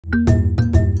How's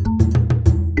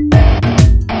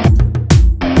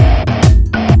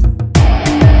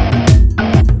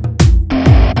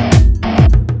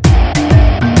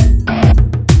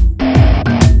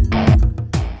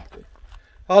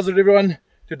it, everyone?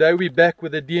 Today we're back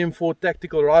with the DM4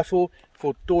 Tactical Rifle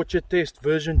for Torture Test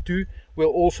version 2. We'll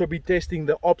also be testing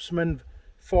the Opsmen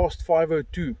Fast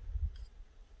 502.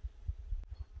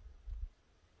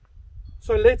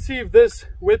 So let's see if this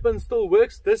weapon still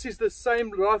works. This is the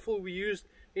same rifle we used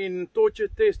in Torture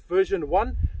Test version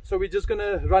 1. So we're just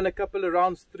gonna run a couple of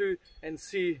rounds through and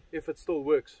see if it still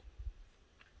works.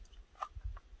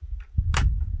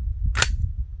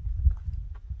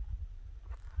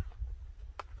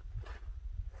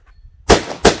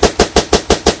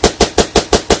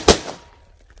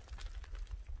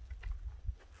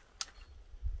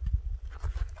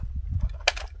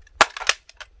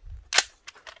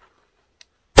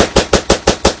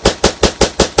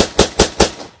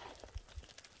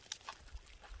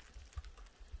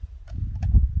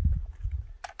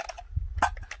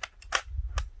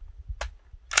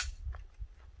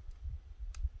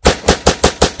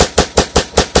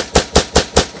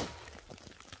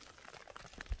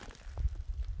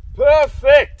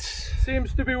 Perfect!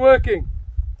 Seems to be working.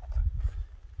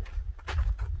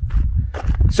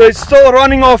 So it's still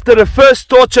running after the first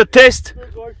torture test.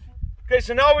 Okay,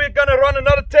 so now we're going to run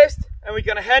another test and we're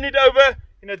going to hand it over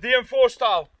in a DM4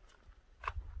 style.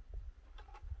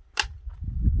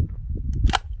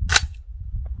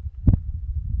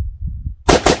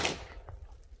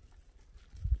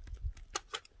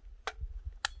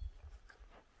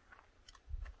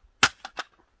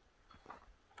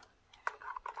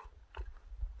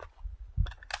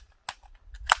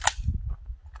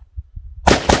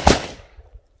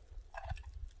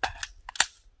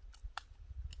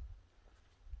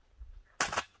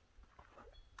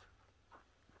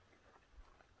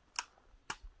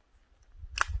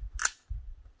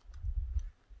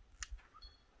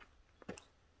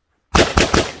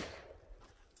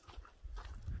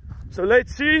 So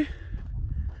let's see,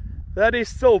 that is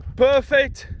still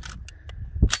perfect,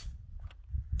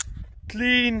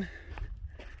 clean,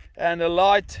 and the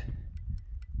light,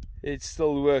 it's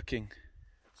still working.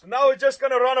 So now we're just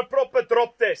going to run a proper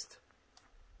drop test.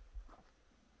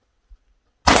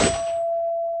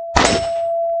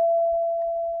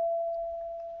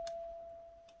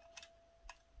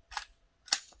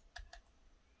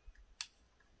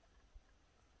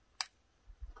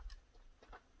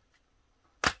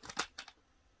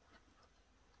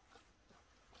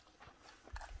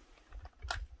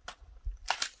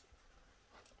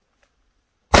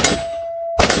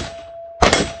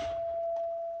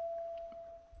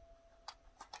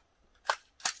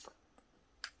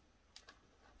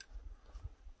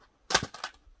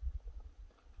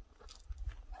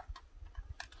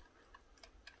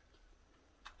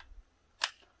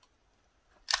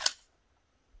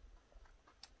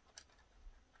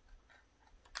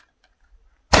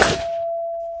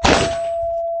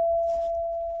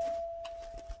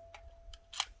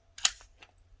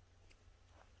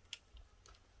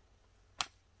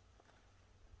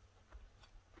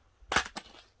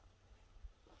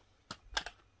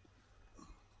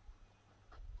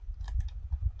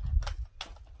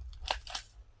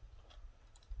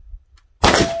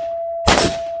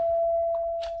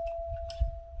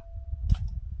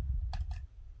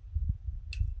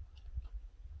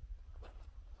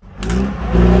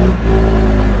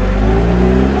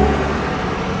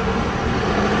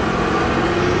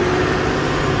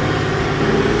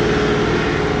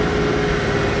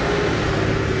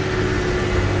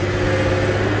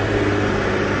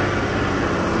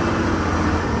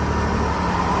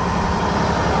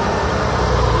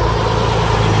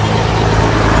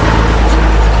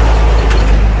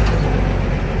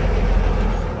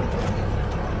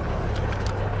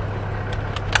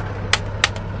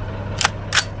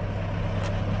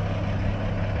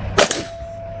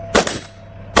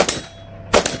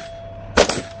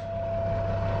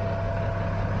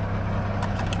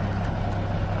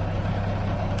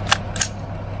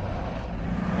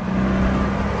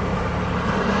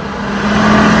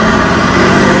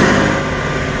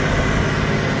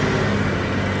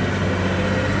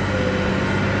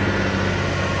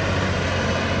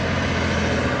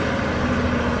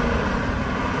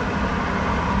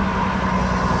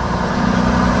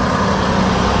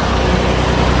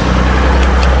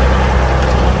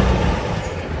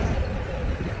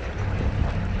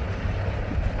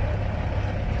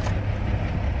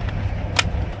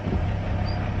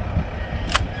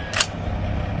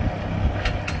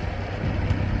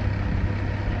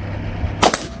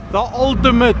 The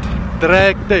ultimate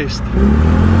drag test.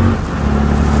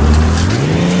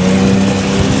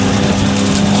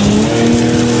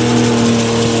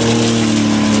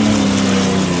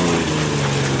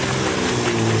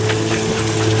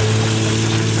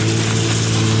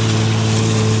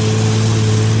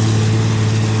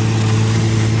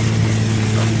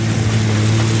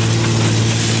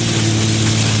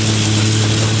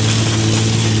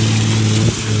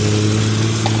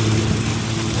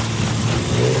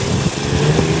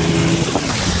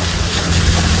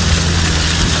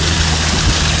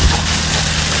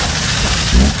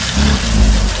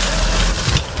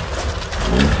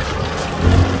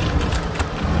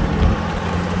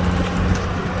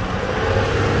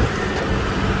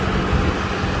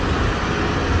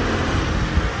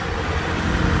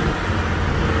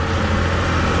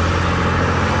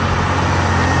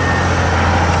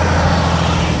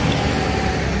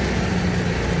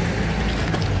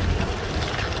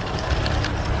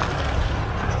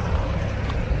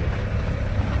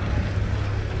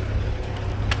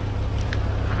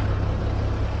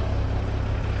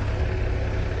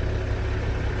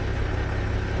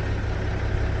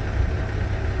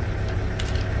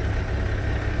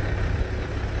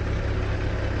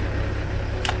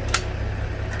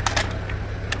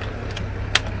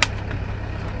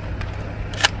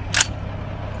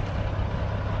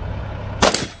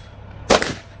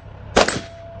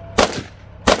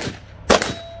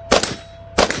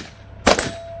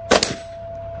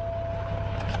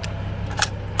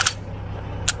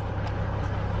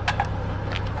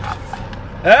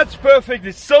 That's perfect.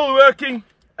 It's still working,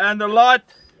 and the light,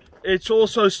 it's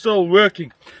also still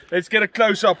working. Let's get a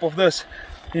close-up of this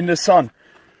in the sun.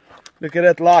 Look at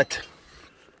that light.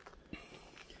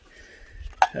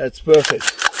 That's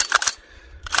perfect.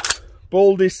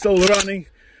 Bulb is still running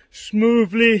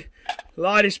smoothly.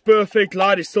 Light is perfect.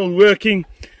 Light is still working.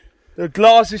 The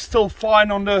glass is still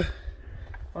fine on the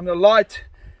light,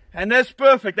 and that's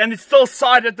perfect. And it's still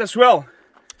sighted as well.